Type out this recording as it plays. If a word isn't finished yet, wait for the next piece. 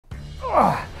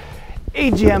Ugh.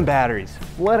 AGM batteries,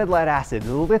 flooded lead acid,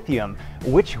 lithium,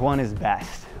 which one is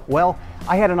best? Well,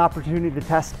 I had an opportunity to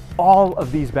test all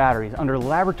of these batteries under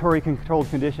laboratory controlled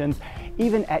conditions,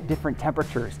 even at different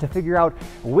temperatures, to figure out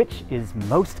which is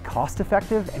most cost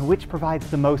effective and which provides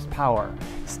the most power.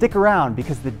 Stick around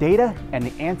because the data and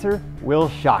the answer will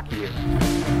shock you.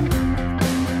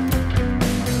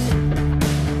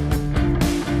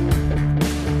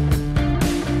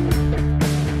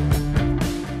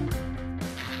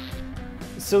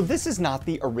 So this is not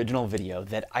the original video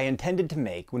that I intended to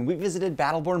make when we visited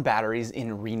Battleborn Batteries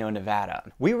in Reno, Nevada.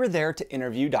 We were there to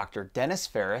interview Dr. Dennis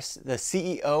Ferris, the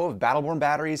CEO of Battleborn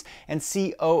Batteries, and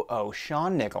COO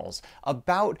Sean Nichols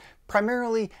about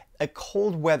primarily a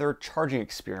cold weather charging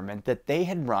experiment that they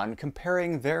had run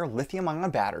comparing their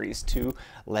lithium-ion batteries to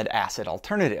lead acid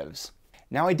alternatives.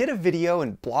 Now, I did a video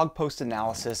and blog post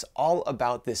analysis all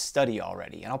about this study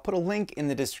already, and I'll put a link in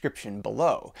the description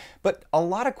below. But a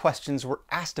lot of questions were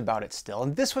asked about it still,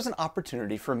 and this was an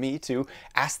opportunity for me to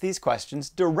ask these questions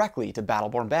directly to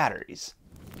Battleborn Batteries.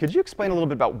 Could you explain a little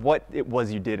bit about what it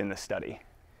was you did in the study?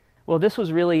 Well, this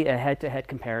was really a head-to-head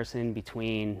comparison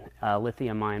between a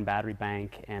lithium-ion battery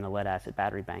bank and a lead-acid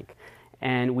battery bank.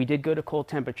 And we did go to cold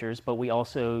temperatures, but we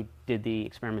also did the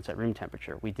experiments at room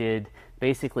temperature. We did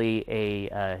basically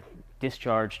a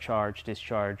discharge, charge,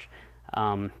 discharge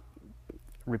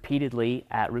repeatedly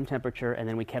at room temperature, and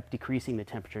then we kept decreasing the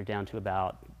temperature down to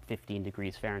about 15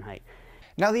 degrees Fahrenheit.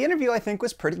 Now, the interview I think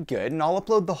was pretty good, and I'll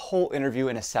upload the whole interview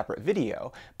in a separate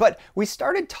video, but we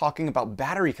started talking about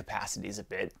battery capacities a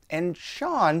bit, and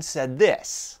Sean said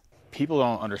this. People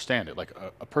don't understand it. Like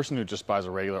a person who just buys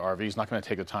a regular RV is not going to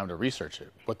take the time to research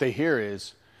it. What they hear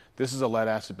is, this is a lead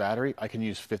acid battery, I can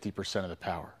use 50% of the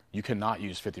power. You cannot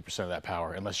use 50% of that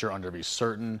power unless you're under these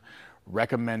certain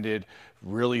recommended,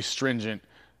 really stringent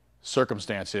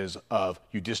circumstances of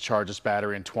you discharge this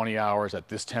battery in 20 hours at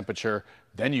this temperature,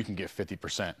 then you can get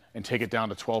 50% and take it down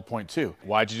to 12.2.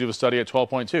 Why'd you do the study at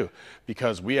 12.2?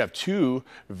 Because we have two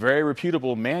very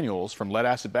reputable manuals from lead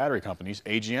acid battery companies,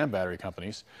 AGM battery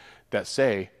companies, that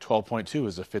say 12.2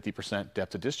 is a 50%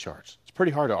 depth of discharge. It's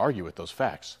pretty hard to argue with those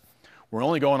facts. We're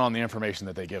only going on the information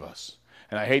that they give us.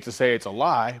 And I hate to say it's a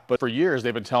lie, but for years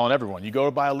they've been telling everyone, you go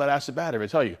to buy a lead acid battery, they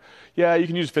tell you, yeah, you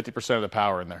can use 50% of the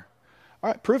power in there. All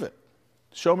right, prove it.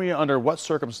 Show me under what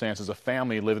circumstances a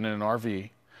family living in an RV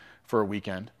for a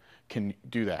weekend can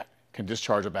do that, can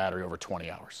discharge a battery over 20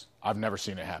 hours. I've never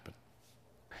seen it happen.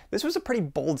 This was a pretty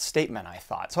bold statement, I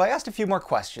thought. So I asked a few more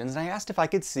questions, and I asked if I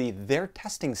could see their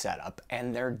testing setup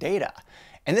and their data.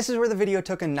 And this is where the video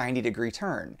took a 90-degree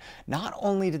turn. Not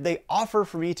only did they offer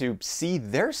for me to see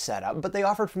their setup, but they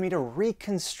offered for me to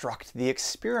reconstruct the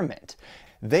experiment.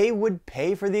 They would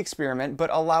pay for the experiment, but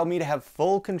allow me to have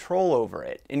full control over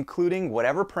it, including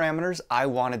whatever parameters I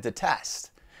wanted to test.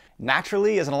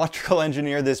 Naturally, as an electrical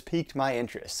engineer, this piqued my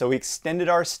interest, so we extended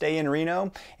our stay in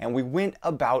Reno, and we went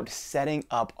about setting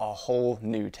up a whole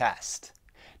new test.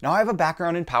 Now, I have a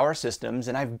background in power systems,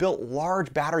 and I've built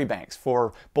large battery banks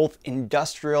for both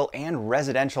industrial and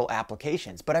residential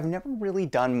applications, but I've never really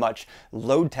done much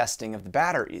load testing of the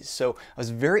batteries, so I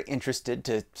was very interested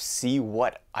to see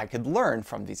what I could learn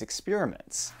from these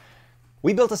experiments.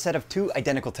 We built a set of two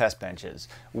identical test benches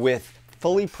with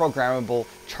fully programmable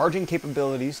charging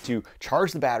capabilities to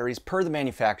charge the batteries per the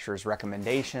manufacturer's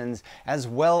recommendations, as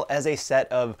well as a set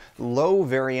of low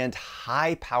variant,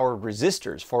 high power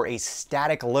resistors for a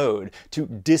static load to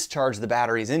discharge the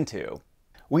batteries into.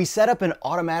 We set up an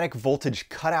automatic voltage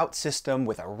cutout system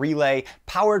with a relay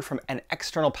powered from an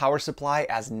external power supply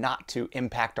as not to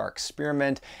impact our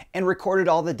experiment, and recorded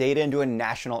all the data into a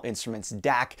National Instruments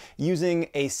DAC using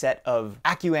a set of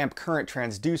AccuAmp current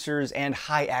transducers and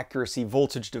high accuracy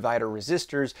voltage divider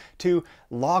resistors to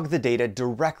log the data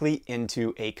directly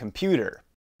into a computer.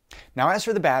 Now, as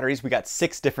for the batteries, we got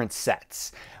 6 different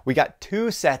sets. We got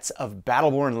 2 sets of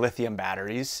Battleborn lithium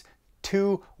batteries,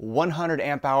 2 100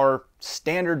 amp hour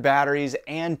standard batteries,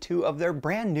 and 2 of their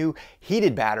brand new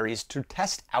heated batteries to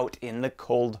test out in the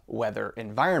cold weather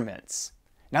environments.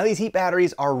 Now, these heat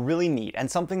batteries are really neat and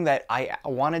something that I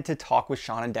wanted to talk with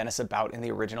Sean and Dennis about in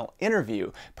the original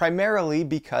interview, primarily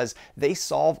because they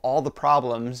solve all the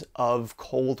problems of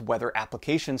cold weather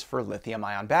applications for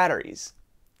lithium-ion batteries.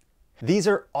 These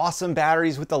are awesome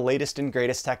batteries with the latest and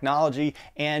greatest technology,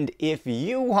 and if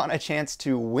you want a chance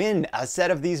to win a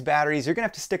set of these batteries, you're gonna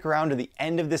have to stick around to the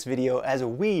end of this video as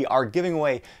we are giving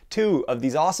away 2 of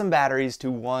these awesome batteries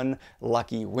to one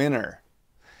lucky winner.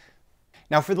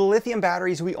 Now for the lithium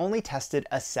batteries, we only tested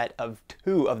a set of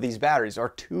 2 of these batteries, or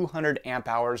 200 amp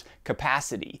hours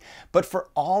capacity. But for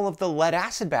all of the lead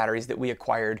acid batteries that we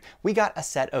acquired, we got a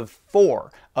set of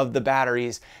 4 of the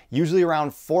batteries, usually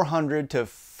around 400 to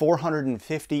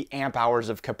 450 amp hours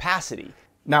of capacity.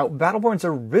 Now, Battleborn's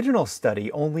original study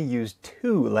only used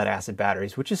 2 lead acid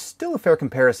batteries, which is still a fair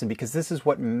comparison because this is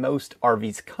what most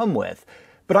RVs come with.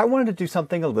 But I wanted to do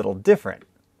something a little different.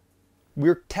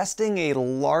 We're testing a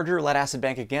larger lead acid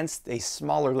bank against a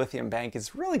smaller lithium bank.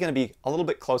 It's really going to be a little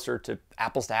bit closer to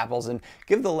apples and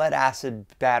give the lead acid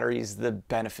batteries the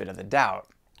benefit of the doubt.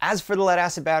 As for the lead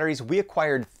acid batteries, we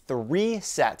acquired 3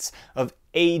 sets of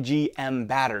AGM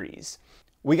batteries.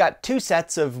 We got 2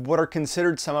 sets of what are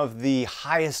considered some of the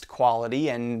highest quality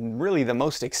and really the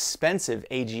most expensive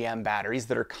AGM batteries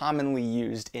that are commonly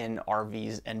used in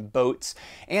RVs and boats,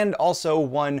 and also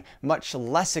 1 much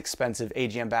less expensive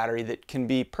AGM battery that can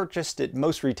be purchased at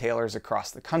most retailers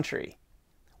across the country.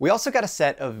 We also got a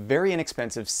set of very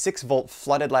inexpensive 6-volt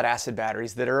flooded lead acid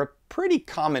batteries that are a pretty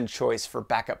common choice for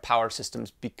backup power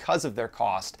systems because of their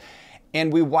cost.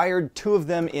 And we wired 2 of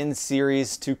them in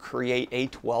series to create a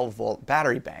 12-volt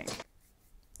battery bank.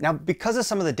 Now, because of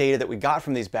some of the data that we got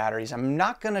from these batteries, I'm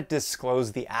not going to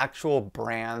disclose the actual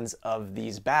brands of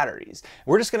these batteries.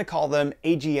 We're just going to call them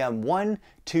AGM 1,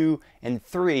 2, and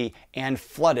 3 and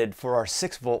flooded for our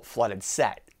 6-volt flooded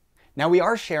set. Now, we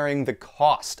are sharing the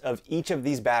cost of each of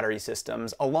these battery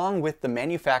systems along with the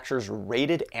manufacturer's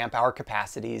rated amp hour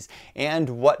capacities and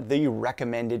what the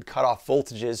recommended cutoff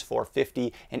voltages for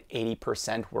 50 and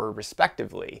 80% were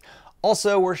respectively.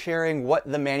 Also, we're sharing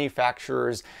what the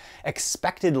manufacturer's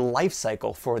expected life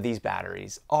cycle for these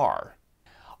batteries are.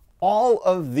 All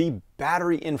of the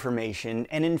battery information,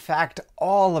 and in fact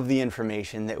all of the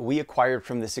information that we acquired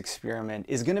from this experiment,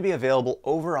 is going to be available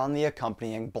over on the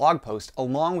accompanying blog post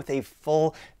along with a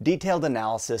full detailed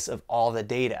analysis of all the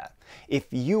data. If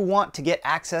you want to get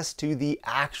access to the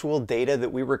actual data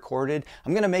that we recorded,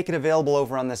 I'm going to make it available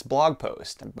over on this blog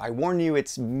post. I warn you,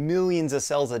 it's millions of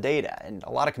cells of data, and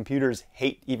a lot of computers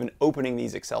hate even opening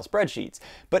these Excel spreadsheets.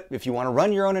 But if you want to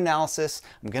run your own analysis,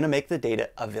 I'm going to make the data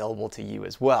available to you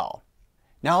as well.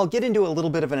 Now I'll get into a little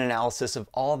bit of an analysis of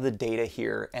all of the data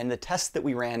here and the tests that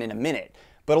we ran in a minute,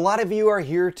 but a lot of you are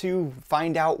here to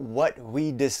find out what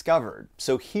we discovered.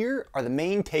 So here are the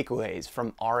main takeaways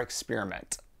from our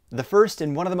experiment. The first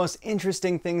and one of the most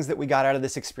interesting things that we got out of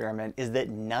this experiment is that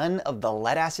none of the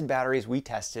lead acid batteries we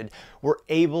tested were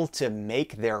able to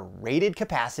make their rated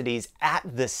capacities at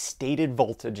the stated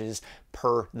voltages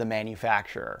per the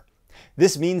manufacturer.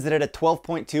 This means that at a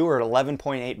 12.2 or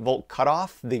 11.8 volt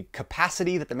cutoff, the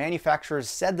capacity that the manufacturers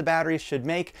said the batteries should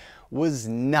make was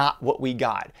not what we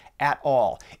got at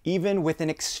all, even with an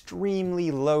extremely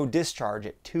low discharge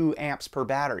at 2 amps per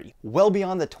battery, well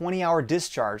beyond the 20-hour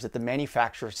discharge that the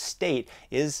manufacturers state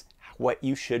is what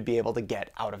you should be able to get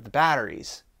out of the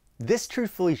batteries. This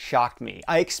truthfully shocked me.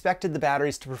 I expected the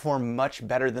batteries to perform much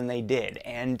better than they did,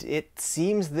 and it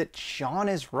seems that Sean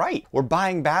is right. We're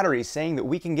buying batteries saying that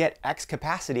we can get X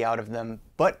capacity out of them,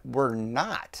 but we're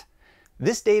not.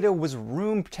 This data was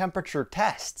room temperature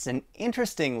tests, and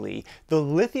interestingly, the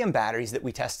lithium batteries that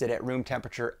we tested at room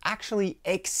temperature actually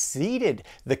exceeded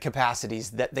the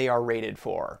capacities that they are rated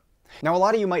for. Now, a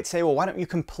lot of you might say, well, why don't you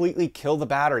completely kill the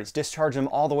batteries, discharge them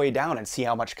all the way down and see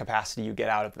how much capacity you get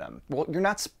out of them? Well, you're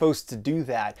not supposed to do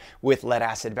that with lead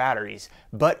acid batteries,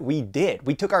 but we did.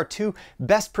 We took our 2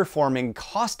 best performing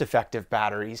cost-effective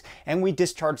batteries and we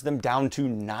discharged them down to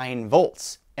 9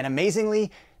 volts. And amazingly,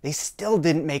 they still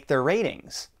didn't make their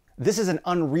ratings. This is an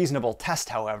unreasonable test,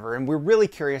 however, and we're really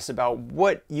curious about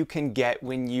what you can get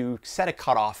when you set a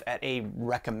cutoff at a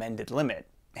recommended limit.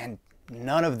 And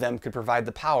none of them could provide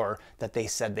the power that they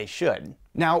said they should.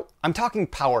 Now, I'm talking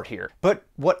power here, but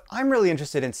what I'm really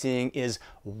interested in seeing is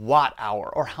watt hour,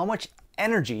 or how much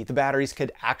energy the batteries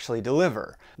could actually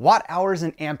deliver. Watt hours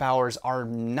and amp hours are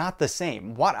not the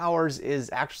same. Watt hours is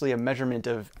actually a measurement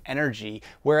of energy,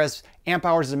 whereas amp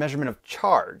hours is a measurement of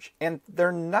charge, and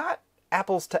they're not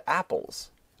apples to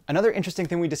apples. Another interesting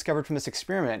thing we discovered from this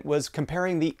experiment was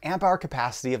comparing the amp hour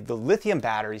capacity of the lithium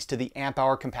batteries to the amp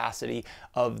hour capacity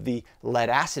of the lead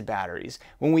acid batteries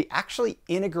when we actually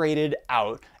integrated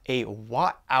out a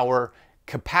watt hour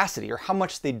capacity, or how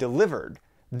much they delivered.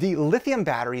 The lithium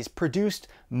batteries produced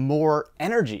more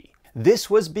energy. This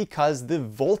was because the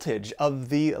voltage of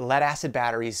the lead acid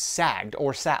batteries sagged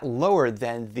or sat lower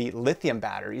than the lithium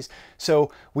batteries,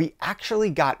 so we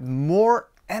actually got more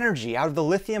energy out of the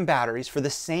lithium batteries for the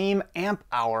same amp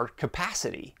hour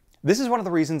capacity. This is one of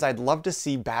the reasons I'd love to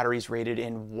see batteries rated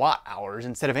in watt hours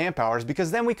instead of amp hours, because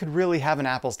then we could really have an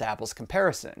apples to apples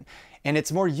comparison. And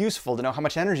it's more useful to know how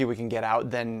much energy we can get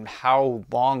out than how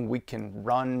long we can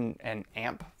run an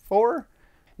amp for.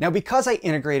 Now, because I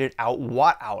integrated out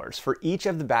watt hours for each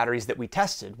of the batteries that we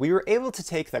tested, we were able to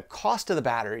take the cost of the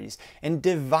batteries and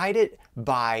divide it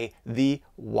by the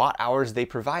watt hours they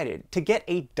provided to get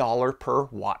a $1 per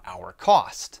watt hour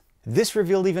cost. This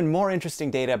revealed even more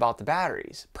interesting data about the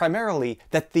batteries, primarily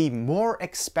that the more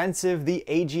expensive the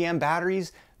AGM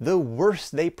batteries, the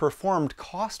worse they performed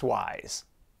cost-wise.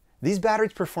 These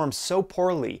batteries performed so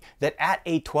poorly that at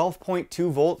a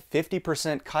 12.2 volt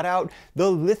 50% cutout,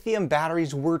 the lithium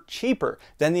batteries were cheaper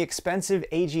than the expensive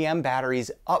AGM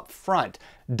batteries up front,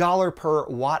 $1 per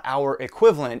watt hour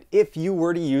equivalent if you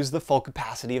were to use the full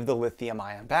capacity of the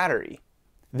lithium-ion battery.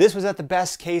 This was at the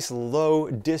best case low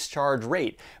discharge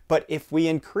rate, but if we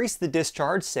increase the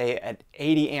discharge, say at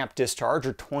 80 amp discharge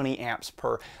or 20 amps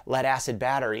per lead acid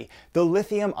battery, the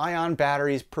lithium ion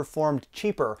batteries performed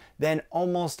cheaper than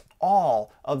almost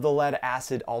all of the lead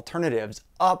acid alternatives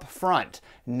up front,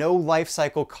 no life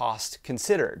cycle cost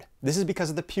considered. This is because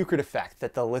of the Puchert effect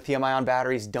that the lithium ion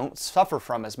batteries don't suffer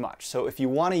from as much. So if you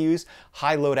want to use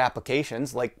high load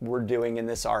applications like we're doing in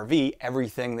this RV,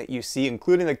 everything that you see,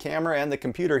 including the camera and the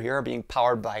computer here, are being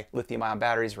powered by lithium ion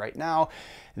batteries right now,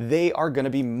 they are going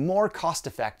to be more cost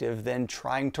effective than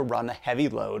trying to run a heavy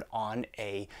load on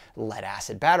a lead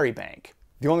acid battery bank.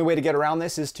 The only way to get around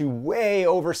this is to way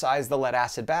oversize the lead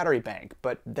acid battery bank,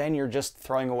 but then you're just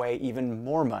throwing away even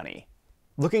more money.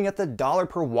 Looking at the $1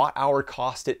 per watt hour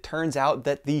cost, it turns out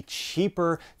that the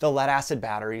cheaper the lead acid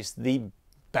batteries, the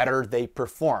better they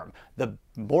perform, the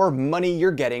more money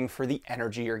you're getting for the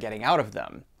energy you're getting out of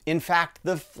them. In fact,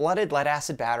 the flooded lead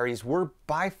acid batteries were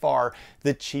by far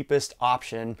the cheapest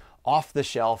option off the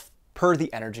shelf per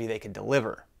the energy they could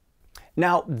deliver.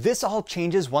 Now, this all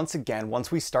changes once again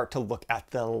once we start to look at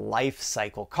the life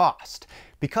cycle cost.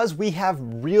 Because we have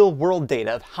real world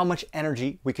data of how much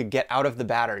energy we could get out of the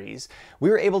batteries, we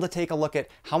were able to take a look at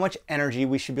how much energy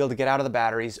we should be able to get out of the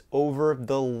batteries over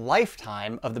the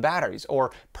lifetime of the batteries,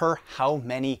 or per how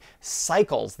many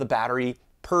cycles the battery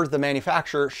per the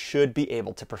manufacturer should be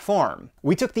able to perform.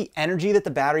 We took the energy that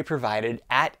the battery provided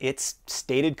at its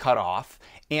stated cutoff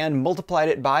and multiplied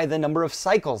it by the number of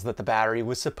cycles that the battery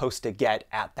was supposed to get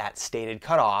at that stated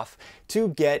cutoff to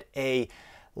get a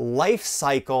life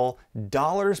cycle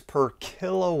dollars per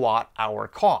kilowatt hour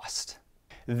cost.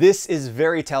 This is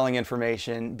very telling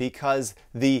information because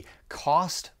the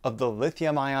cost of the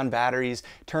lithium-ion batteries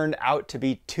turned out to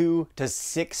be 2 to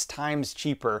 6 times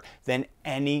cheaper than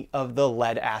any of the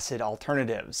lead-acid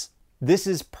alternatives. This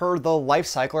is per the life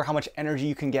cycle, or how much energy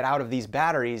you can get out of these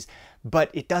batteries,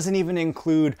 but it doesn't even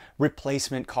include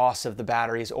replacement costs of the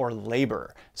batteries or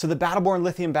labor. So the Battle-Born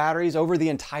lithium batteries over the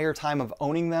entire time of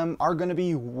owning them are going to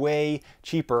be way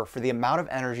cheaper for the amount of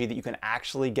energy that you can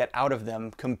actually get out of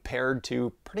them compared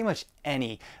to pretty much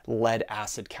any lead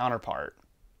acid counterpart.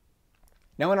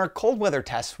 Now, in our cold weather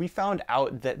tests, we found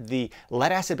out that the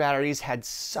lead acid batteries had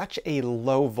such a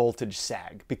low voltage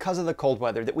sag because of the cold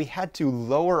weather that we had to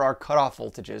lower our cutoff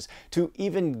voltages to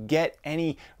even get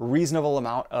any reasonable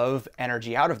amount of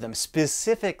energy out of them,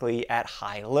 specifically at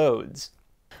high loads.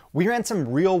 We ran some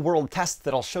real world tests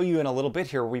that I'll show you in a little bit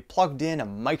here. We plugged in a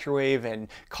microwave and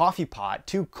coffee pot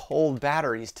to cold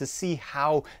batteries to see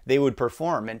how they would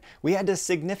perform. And we had to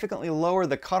significantly lower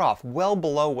the cutoff well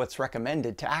below what's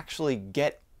recommended to actually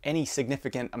get any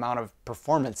significant amount of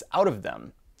performance out of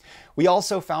them. We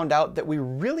also found out that we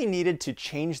really needed to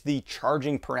change the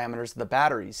charging parameters of the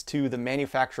batteries to the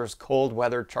manufacturer's cold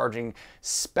weather charging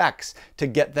specs to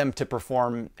get them to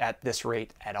perform at this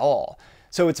rate at all.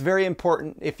 So it's very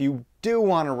important, if you do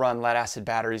want to run lead acid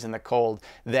batteries in the cold,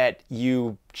 that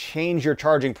you change your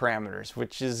charging parameters,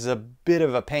 which is a bit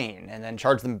of a pain, and then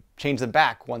change them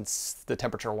back once the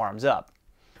temperature warms up.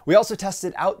 We also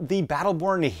tested out the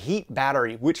Battle-Born heat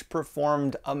battery, which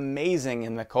performed amazing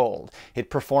in the cold. It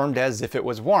performed as if it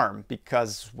was warm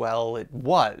because, well, it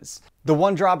was. The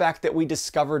one drawback that we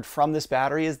discovered from this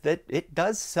battery is that it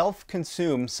does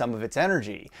self-consume some of its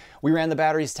energy. We ran the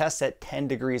battery's tests at 10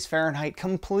 degrees Fahrenheit,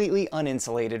 completely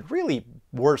uninsulated, really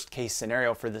worst case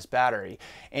scenario for this battery.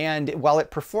 And while it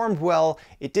performed well,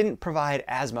 it didn't provide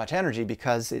as much energy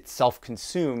because it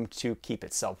self-consumed to keep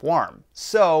itself warm.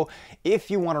 So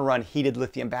if you want to run heated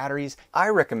lithium batteries, I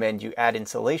recommend you add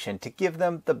insulation to give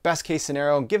them the best case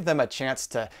scenario, give them a chance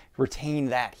to retain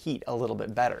that heat a little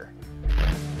bit better.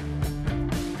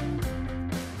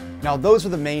 Now, those are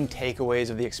the main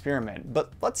takeaways of the experiment,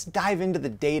 but let's dive into the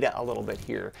data a little bit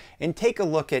here and take a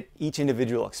look at each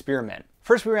individual experiment.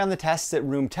 First, we ran the tests at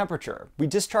room temperature. We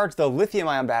discharged the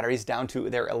lithium-ion batteries down to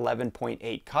their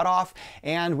 11.8 cutoff,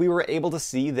 and we were able to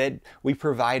see that we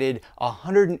provided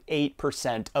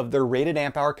 108% of their rated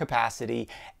amp hour capacity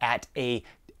at a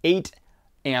 8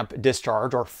 amp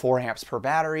discharge, or 4 amps per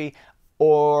battery,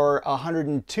 or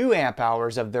 102 amp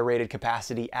hours of their rated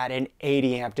capacity at an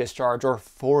 80 amp discharge, or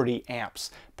 40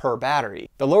 amps per battery.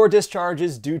 The lower discharge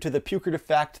is due to the Puchert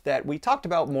effect that we talked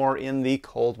about more in the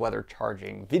cold weather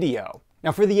charging video.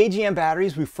 Now for the AGM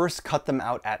batteries, we first cut them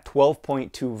out at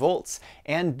 12.2 volts,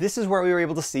 and this is where we were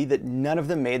able to see that none of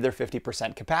them made their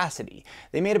 50% capacity.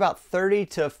 They made about 30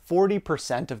 to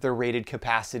 40% of their rated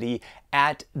capacity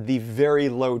at the very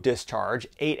low discharge,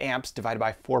 8 amps divided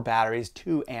by 4 batteries,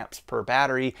 2 amps per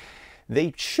battery.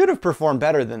 They should have performed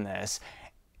better than this.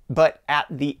 But at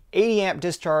the 80 amp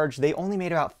discharge, they only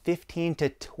made about 15 to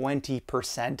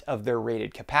 20% of their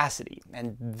rated capacity.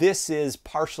 And this is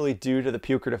partially due to the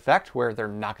Puchert effect, where they're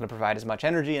not going to provide as much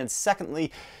energy, and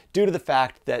secondly, due to the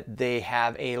fact that they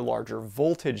have a larger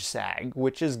voltage sag,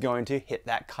 which is going to hit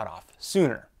that cutoff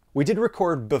sooner. We did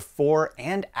record before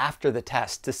and after the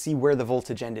test to see where the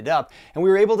voltage ended up, and we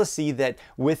were able to see that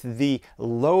with the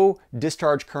low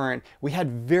discharge current, we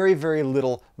had very, very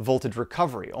little voltage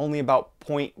recovery, only about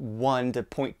 0.1 to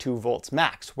 0.2 volts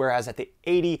max, whereas at the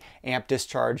 80 amp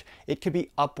discharge, it could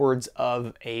be upwards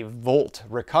of a volt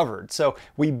recovered. So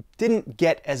we didn't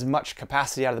get as much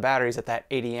capacity out of the batteries at that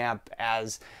 80 amp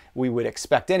as we would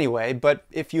expect anyway, but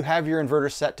if you have your inverter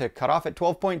set to cut off at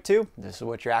 12.2, this is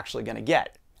what you're actually going to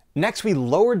get. Next, we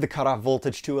lowered the cutoff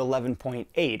voltage to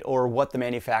 11.8, or what the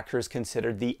manufacturers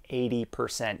considered the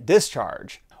 80%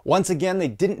 discharge. Once again, they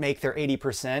didn't make their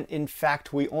 80%. In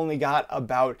fact, we only got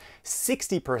about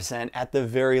 60% at the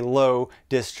very low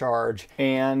discharge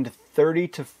and 30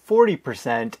 to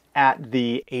 40% at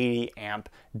the 80 amp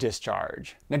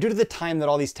discharge. Now, due to the time that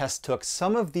all these tests took,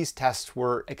 some of these tests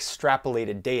were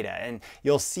extrapolated data, and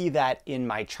you'll see that in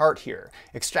my chart here.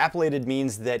 Extrapolated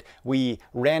means that we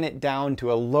ran it down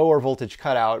to a lower voltage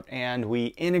cutout and we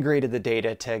integrated the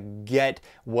data to get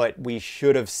what we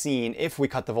should have seen if we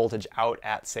cut the voltage out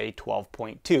at, say,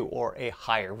 12.2 or a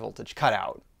higher voltage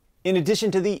cutout. In addition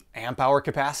to the amp hour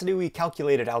capacity, we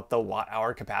calculated out the watt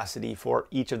hour capacity for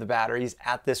each of the batteries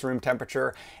at this room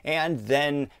temperature, and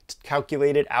then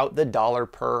calculated out the dollar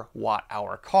per watt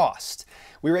hour cost.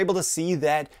 We were able to see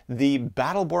that the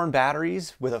Battle-Born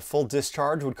batteries with a full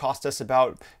discharge would cost us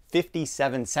about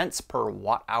 57 cents per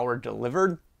watt hour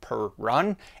delivered per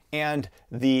run, and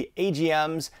the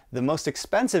AGMs, the most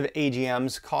expensive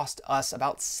AGMs, cost us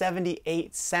about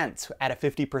 78 cents at a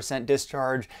 50%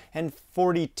 discharge and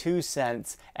 42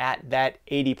 cents at that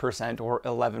 80% or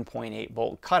 11.8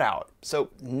 volt cutout.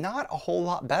 So not a whole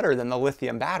lot better than the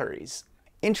lithium batteries.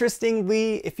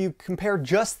 Interestingly, if you compare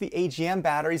just the AGM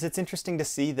batteries, it's interesting to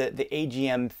see that the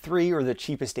AGM3, or the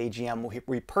cheapest AGM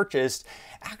we purchased,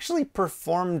 actually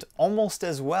performed almost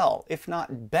as well, if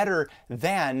not better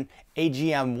than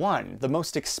AGM1, the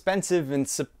most expensive and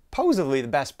supposedly the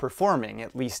best performing,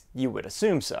 at least you would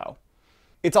assume so.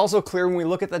 It's also clear when we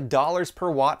look at the dollars per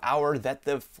watt hour that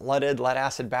the flooded lead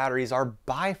acid batteries are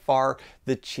by far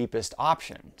the cheapest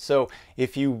option. So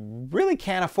if you really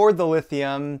can't afford the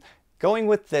lithium, going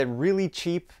with the really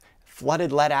cheap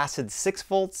flooded lead acid 6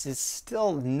 volts is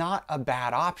still not a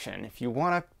bad option if you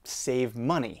want to save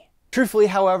money. Truthfully,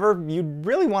 however, you'd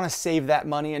really want to save that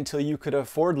money until you could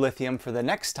afford lithium for the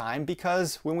next time,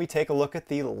 because when we take a look at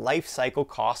the life cycle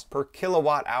cost per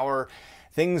kilowatt hour,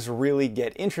 things really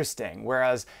get interesting.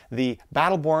 Whereas the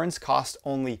Battle-Borns cost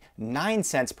only 9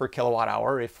 cents per kilowatt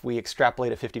hour if we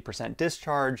extrapolate a 50%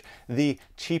 discharge, the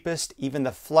cheapest, even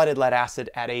the flooded lead acid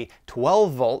at a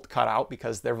 12 volt cutout,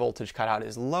 because their voltage cutout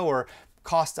is lower,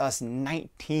 cost us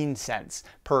 19 cents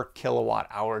per kilowatt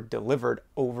hour delivered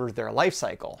over their life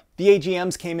cycle. The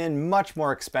AGMs came in much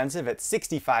more expensive at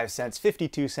 65 cents,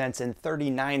 52 cents, and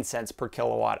 39 cents per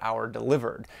kilowatt hour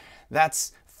delivered.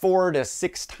 That's 4 to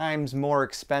 6 times more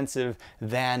expensive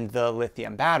than the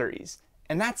lithium batteries.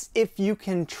 And that's if you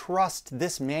can trust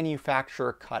this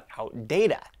manufacturer cutout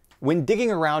data. When digging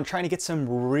around trying to get some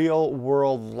real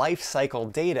world life cycle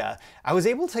data, I was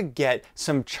able to get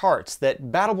some charts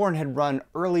that Battle-Born had run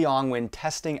early on when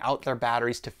testing out their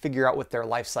batteries to figure out what their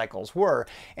life cycles were,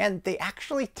 and they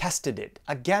actually tested it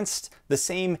against the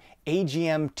same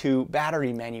AGM2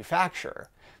 battery manufacturer.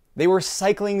 They were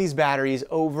cycling these batteries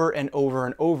over and over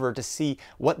and over to see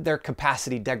what their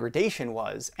capacity degradation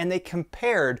was, and they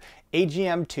compared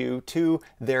AGM2 to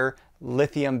their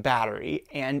lithium battery,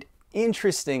 and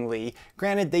interestingly,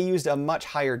 granted they used a much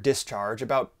higher discharge,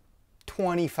 about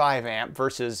 25 amp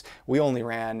versus we only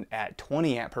ran at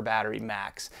 20 amp per battery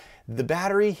max, the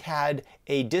battery had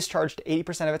a discharge to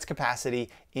 80% of its capacity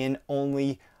in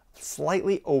only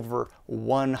slightly over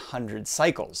 100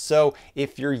 cycles. So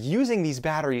if you're using these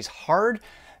batteries hard,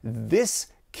 this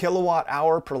kilowatt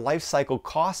hour per life cycle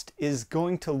cost is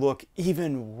going to look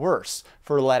even worse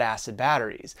for lead acid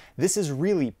batteries. This is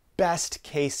really best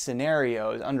case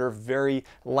scenarios under very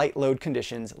light load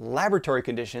conditions, laboratory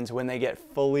conditions, when they get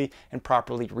fully and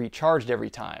properly recharged every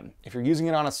time. If you're using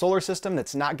it on a solar system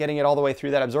that's not getting it all the way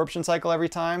through that absorption cycle every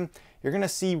time, you're going to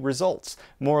see results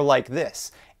more like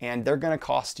this, and they're going to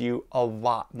cost you a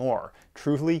lot more,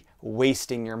 truly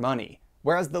wasting your money.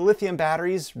 Whereas the lithium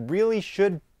batteries really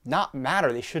should not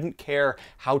matter. They shouldn't care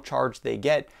how charged they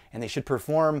get, and they should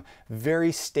perform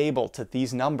very stable to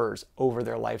these numbers over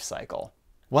their life cycle.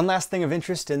 One last thing of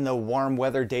interest in the warm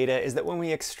weather data is that when we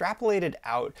extrapolated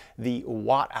out the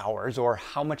watt hours, or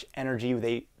how much energy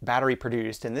the battery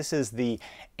produced, and this is the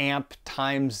amp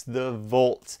times the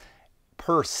volts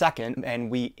per second,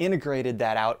 and we integrated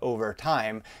that out over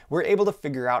time, we're able to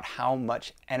figure out how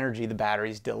much energy the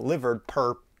batteries delivered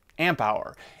per amp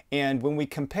hour. And when we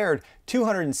compared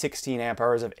 216 amp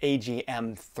hours of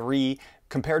AGM3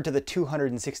 compared to the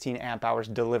 216 amp hours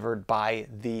delivered by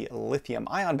the lithium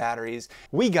ion batteries,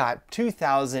 we got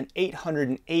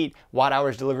 2,808 watt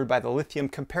hours delivered by the lithium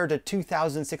compared to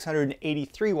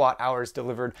 2,683 watt hours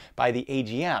delivered by the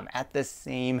AGM at the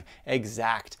same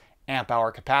exact amp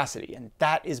hour capacity. And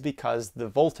that is because the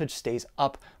voltage stays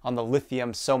up on the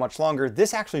lithium so much longer.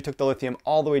 This actually took the lithium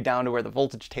all the way down to where the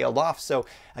voltage tailed off. So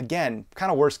again,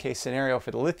 kind of worst case scenario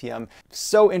for the lithium.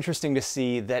 So interesting to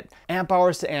see that amp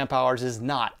hours to amp hours is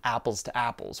not apples to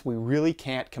apples. We really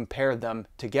can't compare them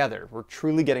together. We're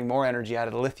truly getting more energy out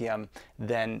of the lithium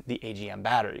than the AGM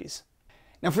batteries.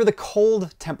 Now for the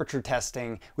cold temperature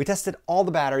testing, we tested all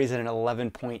the batteries at an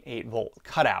 11.8 volt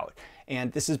cutout.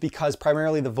 And this is because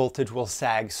primarily the voltage will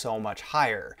sag so much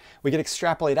higher. We can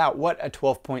extrapolate out what a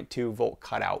 12.2 volt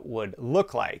cutout would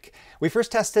look like. We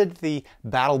first tested the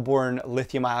Battleborn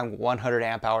lithium ion 100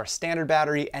 amp hour standard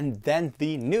battery, and then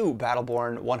the new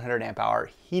Battleborn 100 amp hour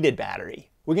heated battery.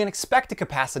 We can expect a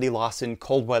capacity loss in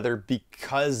cold weather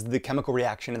because the chemical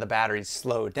reaction in the batteries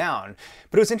slowed down.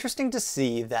 But it was interesting to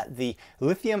see that the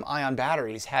lithium-ion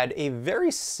batteries had a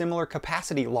very similar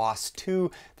capacity loss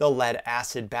to the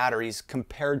lead-acid batteries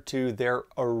compared to their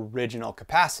original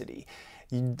capacity.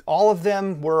 All of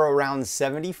them were around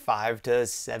 75 to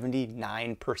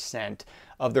 79%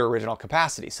 of their original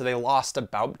capacity, so they lost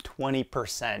about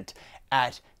 20%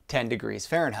 at 10 degrees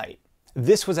Fahrenheit.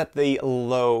 This was at the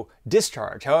low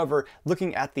discharge. However,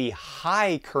 looking at the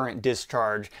high current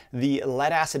discharge, the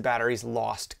lead acid batteries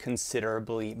lost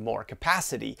considerably more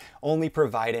capacity, only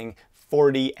providing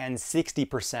 40 and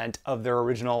 60% of their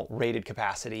original rated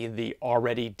capacity, the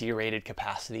already derated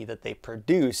capacity that they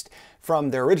produced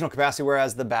from their original capacity,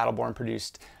 whereas the Battleborn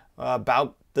produced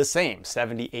about the same,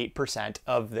 78%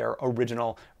 of their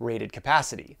original rated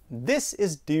capacity. This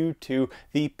is due to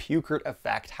the Pukert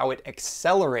effect, how it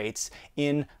accelerates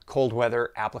in cold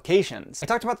weather applications. I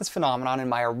talked about this phenomenon in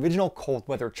my original cold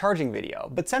weather charging video,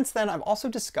 but since then I've also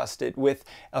discussed it with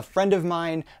a friend of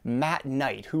mine, Matt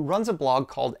Knight, who runs a blog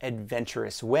called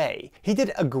Adventurous Way. He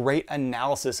did a great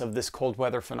analysis of this cold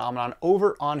weather phenomenon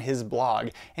over on his blog,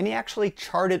 and he actually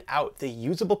charted out the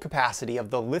usable capacity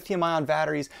of the lithium-ion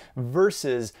batteries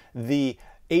versus the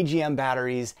AGM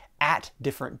batteries at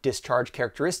different discharge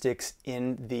characteristics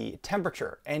in the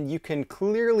temperature. And you can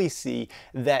clearly see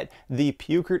that the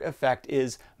Pukert effect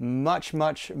is much,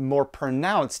 much more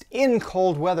pronounced in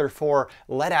cold weather for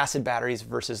lead acid batteries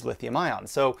versus lithium ion.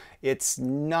 So it's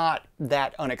not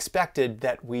that unexpected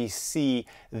that we see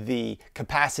the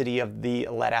capacity of the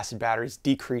lead acid batteries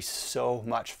decrease so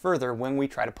much further when we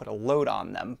try to put a load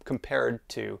on them compared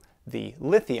to the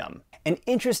lithium. An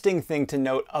interesting thing to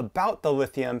note about the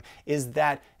lithium is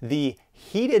that the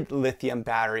heated lithium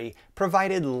battery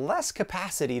provided less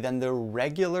capacity than the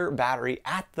regular battery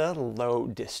at the low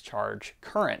discharge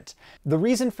current. The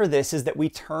reason for this is that we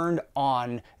turned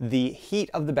on the heat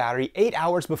of the battery 8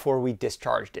 hours before we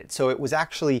discharged it. So it was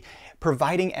actually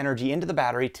providing energy into the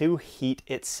battery to heat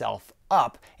itself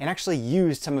up and actually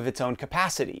used some of its own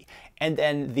capacity. And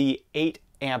then the 8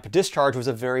 amp discharge was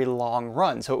a very long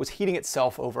run, so it was heating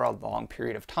itself over a long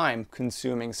period of time,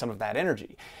 consuming some of that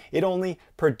energy. It only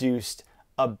produced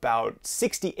about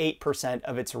 68%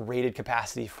 of its rated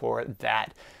capacity for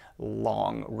that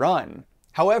long run.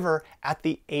 However, at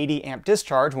the 80 amp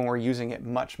discharge, when we're using it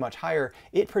much, much higher,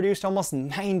 it produced almost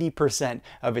 90%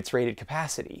 of its rated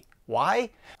capacity. Why?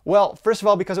 Well, first of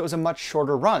all, because it was a much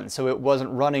shorter run, so it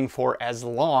wasn't running for as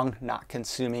long, not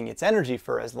consuming its energy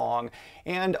for as long,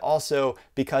 and also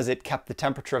because it kept the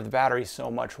temperature of the battery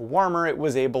so much warmer, it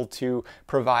was able to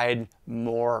provide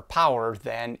more power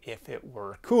than if it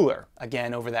were cooler.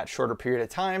 Again, over that shorter period of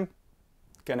time,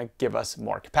 gonna give us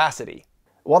more capacity.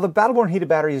 While the Battle-Born heated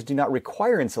batteries do not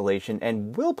require insulation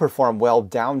and will perform well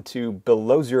down to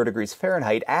below 0 degrees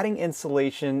Fahrenheit, adding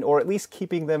insulation, or at least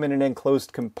keeping them in an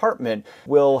enclosed compartment,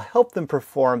 will help them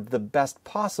perform the best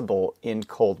possible in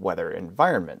cold weather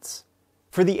environments.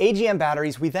 For the AGM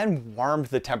batteries, we then warmed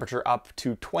the temperature up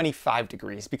to 25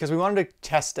 degrees because we wanted to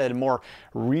test a more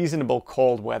reasonable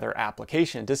cold weather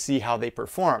application to see how they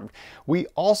performed. We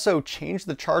also changed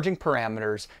the charging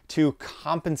parameters to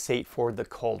compensate for the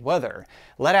cold weather.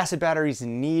 Lead acid batteries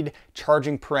need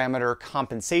charging parameter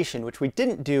compensation, which we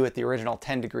didn't do at the original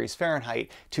 10 degrees Fahrenheit,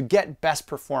 to get best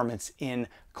performance in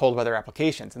cold weather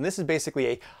applications. And this is basically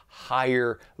a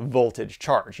higher voltage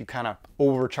charge. You kind of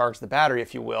overcharge the battery,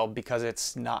 if you will, because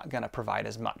it's not going to provide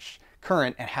as much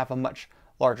current and have a much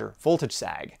larger voltage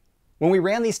sag. When we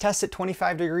ran these tests at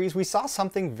 25 degrees, we saw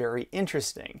something very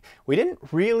interesting. We didn't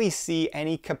really see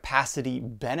any capacity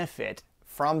benefit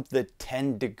from the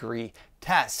 10-degree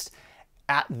test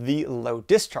at the low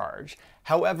discharge.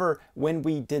 However, when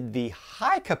we did the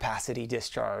high capacity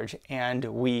discharge and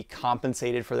we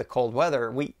compensated for the cold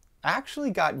weather, we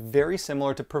actually got very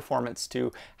similar to performance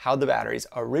to how the batteries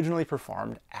originally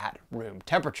performed at room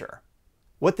temperature.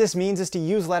 What this means is to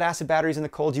use lead acid batteries in the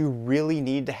cold, you really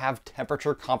need to have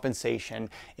temperature compensation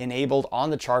enabled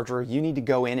on the charger. You need to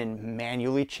go in and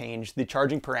manually change the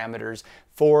charging parameters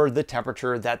for the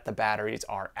temperature that the batteries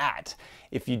are at.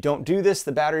 If you don't do this,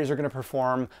 the batteries are going to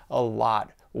perform a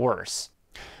lot worse.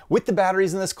 With the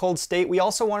batteries in this cold state, we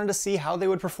also wanted to see how they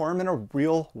would perform in a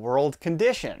real-world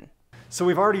condition. So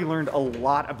we've already learned a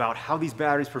lot about how these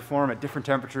batteries perform at different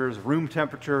temperatures, room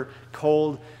temperature,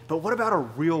 cold, but what about a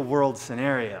real-world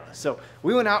scenario? So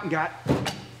we went out and got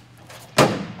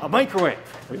a microwave.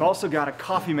 We've also got a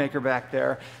coffee maker back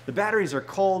there. The batteries are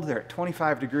cold, they're at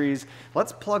 25 degrees.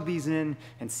 Let's plug these in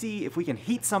and see if we can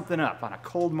heat something up on a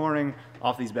cold morning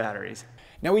off these batteries.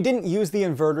 Now, we didn't use the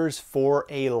inverters for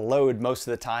a load most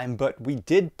of the time, but we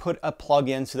did put a plug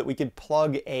in so that we could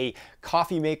plug a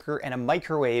coffee maker and a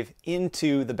microwave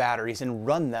into the batteries and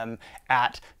run them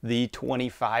at the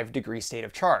 25-degree state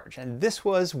of charge. And this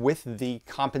was with the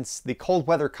cold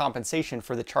weather compensation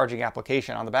for the charging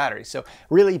application on the batteries. So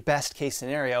really best case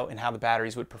scenario in how the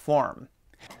batteries would perform.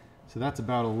 So that's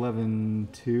about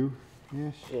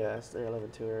 11.2-ish? Yeah, it's the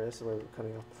 11.2 area. This is where we're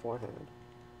cutting off beforehand.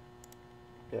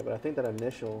 Yeah, but I think that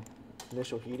initial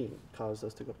heating caused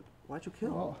us to go. Why'd you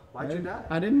kill? Well, Why'd you die?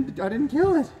 I didn't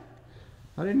kill it.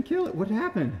 I didn't kill it. What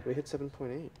happened? We hit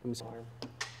 7.8. I'm sorry.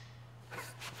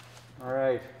 All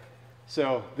right.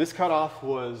 So this cutoff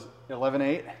was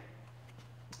 11.8.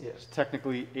 Yes.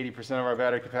 Technically 80% of our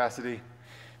battery capacity.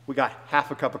 We got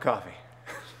half a cup of coffee.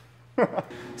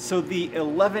 So the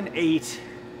 11.8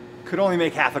 could only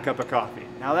make half a cup of coffee.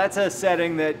 Now that's a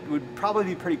setting that would probably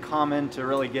be pretty common to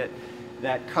really get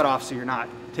that cutoff so you're not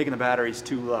taking the batteries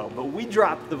too low. But we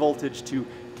dropped the voltage to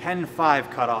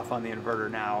 10.5 cutoff on the inverter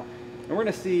now, and we're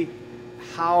gonna see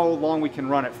how long we can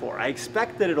run it for. I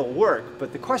expect that it'll work,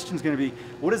 but the question's gonna be,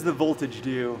 what does the voltage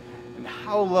do, and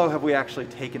how low have we actually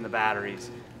taken the batteries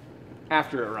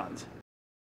after it runs?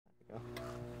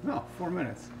 No, 4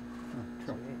 minutes.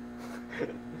 Oh, sure.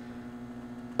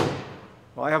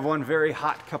 Well, I have one very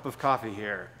hot cup of coffee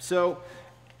here. So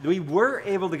we were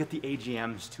able to get the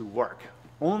AGMs to work,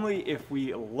 only if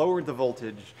we lowered the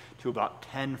voltage to about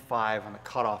 10.5 on the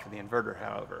cutoff of the inverter,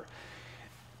 however.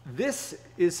 This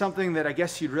is something that I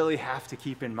guess you'd really have to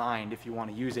keep in mind if you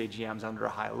want to use AGMs under a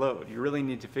high load. You really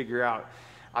need to figure out,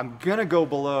 I'm gonna go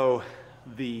below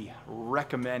the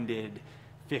recommended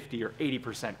 50 or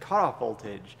 80% cutoff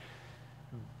voltage,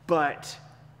 but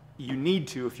you need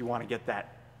to if you want to get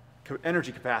that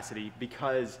energy capacity,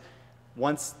 because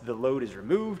once the load is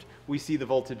removed, we see the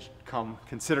voltage come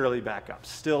considerably back up,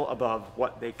 still above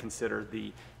what they consider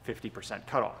the 50%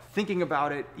 cutoff. Thinking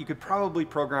about it, you could probably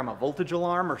program a voltage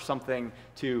alarm or something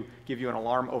to give you an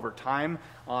alarm over time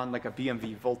on like a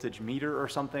BMV voltage meter or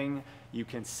something. You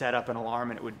can set up an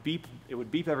alarm and it would beep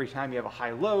every time you have a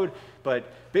high load,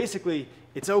 but basically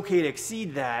it's okay to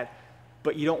exceed that,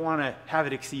 but you don't want to have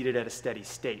it exceeded at a steady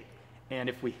state. And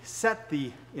if we set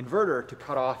the inverter to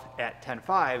cut off at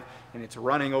 10.5 and it's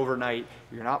running overnight,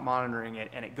 you're not monitoring it,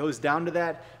 and it goes down to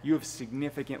that, you have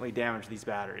significantly damaged these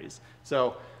batteries.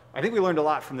 So I think we learned a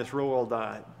lot from this real world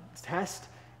test,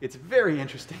 It's very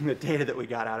interesting, the data that we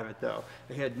got out of it though.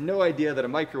 They had no idea that a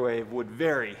microwave would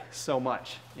vary so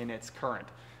much in its current.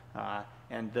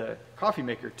 And the coffee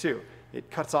maker too. It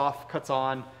cuts off, cuts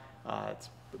on. It's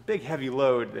a big heavy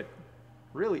load that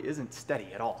really isn't steady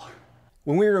at all.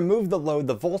 When we removed the load,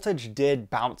 the voltage did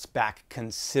bounce back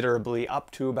considerably up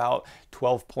to about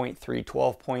 12.3,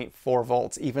 12.4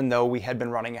 volts, even though we had been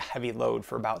running a heavy load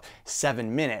for about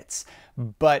 7 minutes.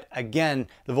 But again,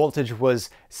 the voltage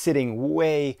was sitting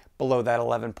way below that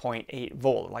 11.8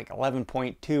 volt, like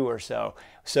 11.2 or so.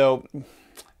 So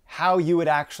how you would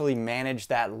actually manage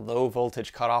that low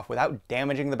voltage cutoff without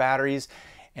damaging the batteries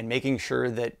and making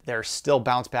sure that they're still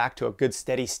bounced back to a good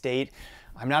steady state,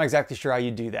 I'm not exactly sure how you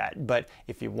do that, but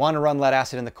if you want to run lead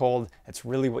acid in the cold, that's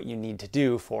really what you need to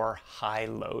do for high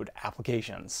load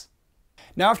applications.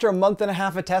 Now, after a month and a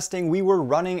half of testing, we were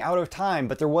running out of time,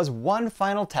 but there was one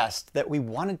final test that we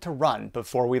wanted to run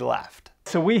before we left.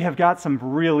 So we have got some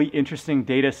really interesting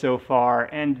data so far,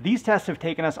 and these tests have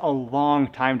taken us a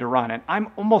long time to run, and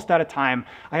I'm almost out of time.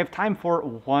 I have time for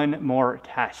one more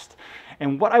test.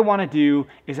 And what I want to do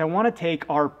is I want to take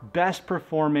our best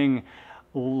performing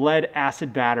lead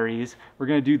acid batteries. We're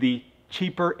going to do the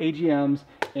cheaper AGMs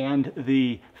and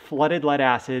the flooded lead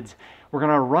acids. We're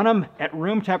going to run them at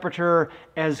room temperature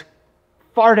as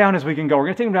far down as we can go. We're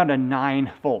going to take them down to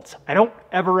 9 volts. I don't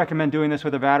ever recommend doing this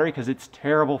with a battery because it's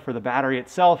terrible for the battery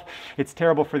itself. It's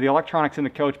terrible for the electronics in the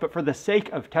coach, but for the sake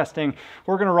of testing,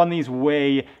 we're going to run these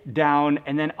way down,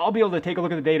 and then I'll be able to take a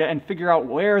look at the data and figure out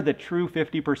where the true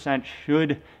 50%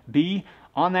 should be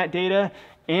on that data,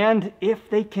 and if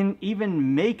they can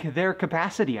even make their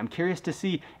capacity. I'm curious to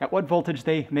see at what voltage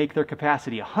they make their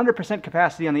capacity. 100%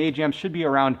 capacity on the AGM should be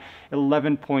around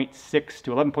 11.6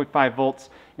 to 11.5 volts,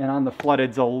 and on the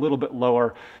floodeds a little bit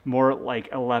lower, more like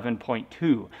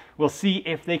 11.2. We'll see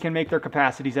if they can make their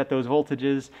capacities at those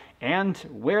voltages and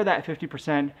where that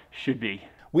 50% should be.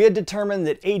 We had determined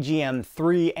that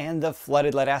AGM-3 and the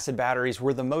flooded lead acid batteries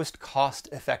were the most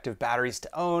cost-effective batteries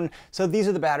to own, so these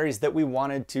are the batteries that we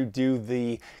wanted to do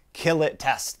the kill it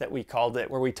test that we called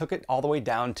it, where we took it all the way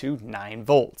down to 9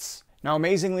 volts. Now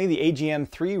amazingly, the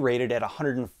AGM-3 rated at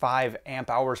 105 amp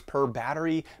hours per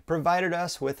battery provided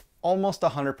us with almost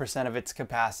 100% of its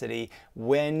capacity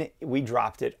when we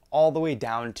dropped it all the way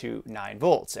down to 9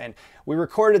 volts. And we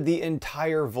recorded the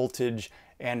entire voltage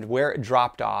and where it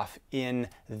dropped off in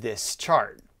this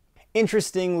chart.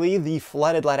 Interestingly, the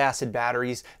flooded lead acid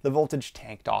batteries, the voltage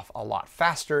tanked off a lot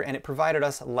faster and it provided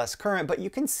us less current, but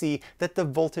you can see that the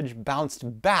voltage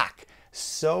bounced back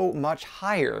so much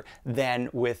higher than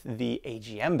with the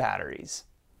AGM batteries.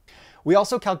 We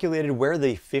also calculated where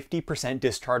the 50%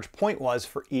 discharge point was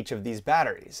for each of these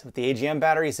batteries. With the AGM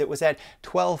batteries, it was at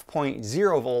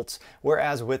 12.0 volts,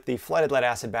 whereas with the flooded lead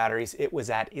acid batteries, it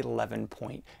was at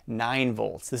 11.9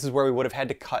 volts. This is where we would have had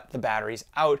to cut the batteries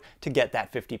out to get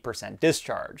that 50%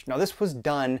 discharge. Now, this was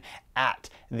done at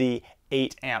the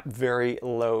 8 amp very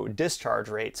low discharge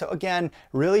rate. So again,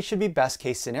 really should be best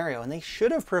case scenario, and they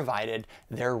should have provided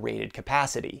their rated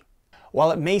capacity.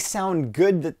 While it may sound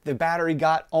good that the battery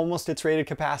got almost its rated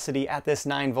capacity at this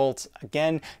 9 volts,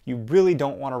 again, you really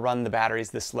don't want to run the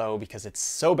batteries this low because it's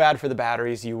so bad for the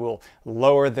batteries. You will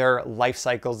lower their life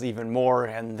cycles even more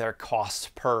and their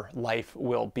cost per life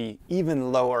will be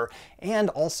even lower. And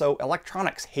also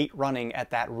electronics hate running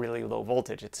at that really low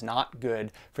voltage. It's not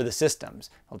good for the systems.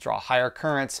 They'll draw higher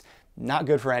currents, not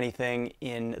good for anything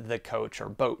in the coach or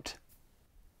boat.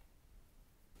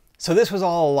 So this was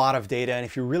all a lot of data, and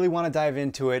if you really want to dive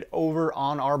into it, over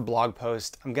on our blog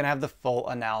post, I'm going to have the full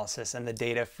analysis and the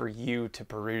data for you to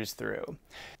peruse through.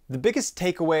 The biggest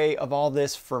takeaway of all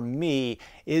this for me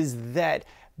is that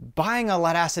buying a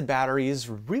lead acid battery is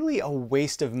really a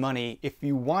waste of money if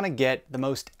you want to get the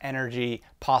most energy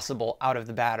possible out of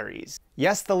the batteries.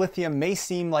 Yes, the lithium may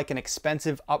seem like an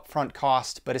expensive upfront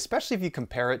cost, but especially if you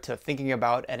compare it to thinking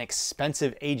about an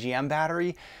expensive AGM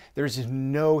battery, there's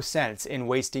no sense in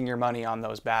wasting your money on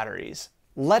those batteries.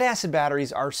 Lead acid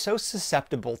batteries are so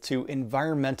susceptible to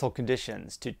environmental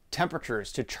conditions, to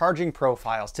temperatures, to charging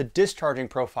profiles, to discharging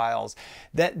profiles,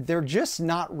 that they're just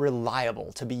not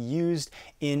reliable to be used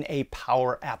in a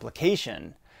power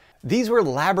application. These were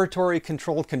laboratory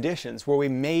controlled conditions where we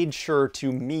made sure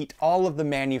to meet all of the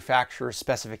manufacturer's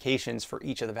specifications for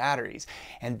each of the batteries.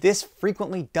 And this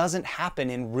frequently doesn't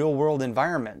happen in real world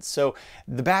environments. So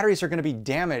the batteries are going to be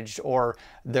damaged or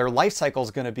their life cycle is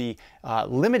going to be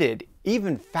limited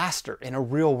even faster in a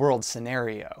real world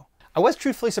scenario. I was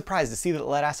truthfully surprised to see that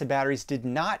lead acid batteries did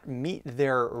not meet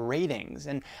their ratings,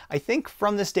 and I think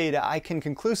from this data I can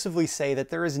conclusively say that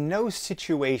there is no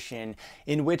situation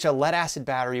in which a lead acid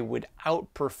battery would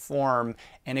outperform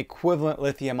an equivalent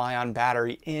lithium ion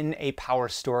battery in a power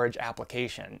storage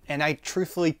application. And I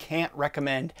truthfully can't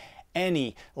recommend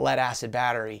any lead acid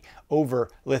battery over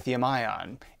lithium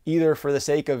ion, either for the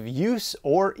sake of use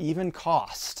or even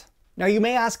cost. Now you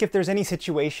may ask if there's any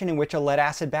situation in which a lead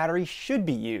acid battery should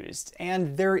be used,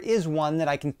 and there is one that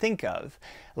I can think of.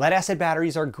 Lead acid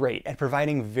batteries are great at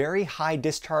providing very high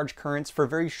discharge currents for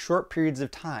very short periods of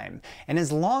time, and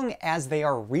as long as they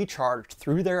are recharged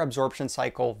through their absorption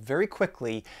cycle very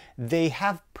quickly, they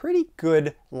have pretty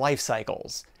good life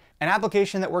cycles. An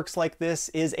application that works like this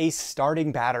is a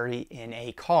starting battery in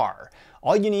a car.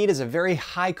 All you need is a very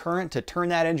high current to turn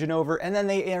that engine over, and then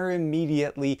they are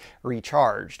immediately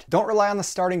recharged. Don't rely on the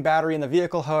starting battery in the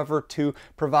vehicle, however, to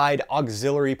provide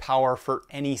auxiliary power for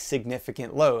any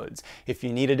significant loads. If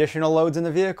you need additional loads in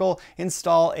the vehicle,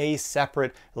 install a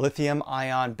separate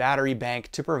lithium-ion battery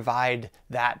bank to provide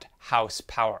that house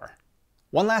power.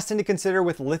 One last thing to consider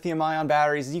with lithium-ion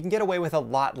batteries is you can get away with a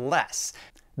lot less.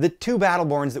 The two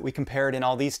Battleborns that we compared in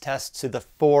all these tests to the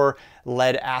 4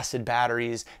 lead acid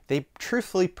batteries, they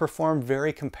truthfully perform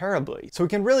very comparably. So we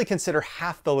can really consider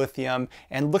half the lithium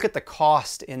and look at the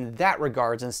cost in that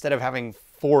regards instead of having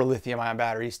 4 lithium-ion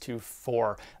batteries to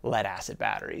 4 lead acid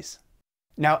batteries.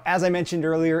 Now, as I mentioned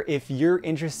earlier, if you're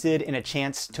interested in a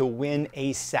chance to win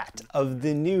a set of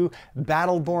the new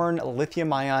Battleborn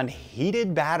lithium-ion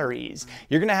heated batteries,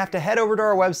 you're gonna have to head over to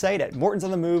our website at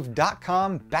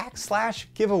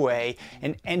mortonsonthemove.com/giveaway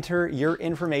and enter your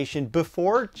information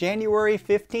before January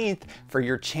 15th for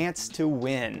your chance to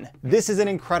win. This is an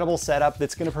incredible setup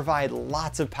that's gonna provide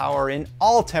lots of power in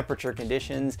all temperature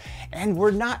conditions, and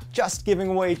we're not just giving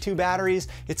away 2 batteries.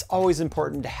 It's always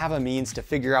important to have a means to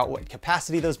figure out what capacity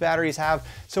those batteries have,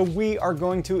 so we are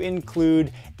going to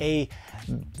include a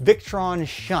Victron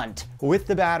shunt with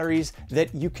the batteries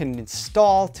that you can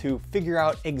install to figure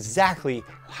out exactly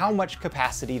how much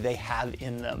capacity they have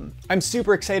in them. I'm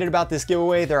super excited about this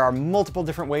giveaway. There are multiple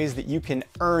different ways that you can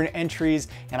earn entries,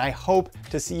 and I hope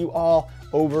to see you all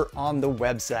over on the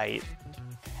website.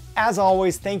 As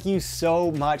always, thank you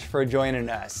so much for joining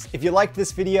us. If you liked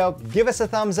this video, give us a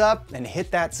thumbs up and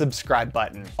hit that subscribe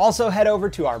button. Also head over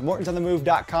to our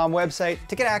mortonsonthemove.com website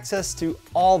to get access to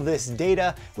all this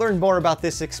data, learn more about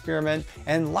this experiment,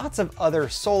 and lots of other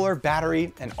solar,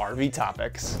 battery, and RV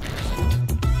topics.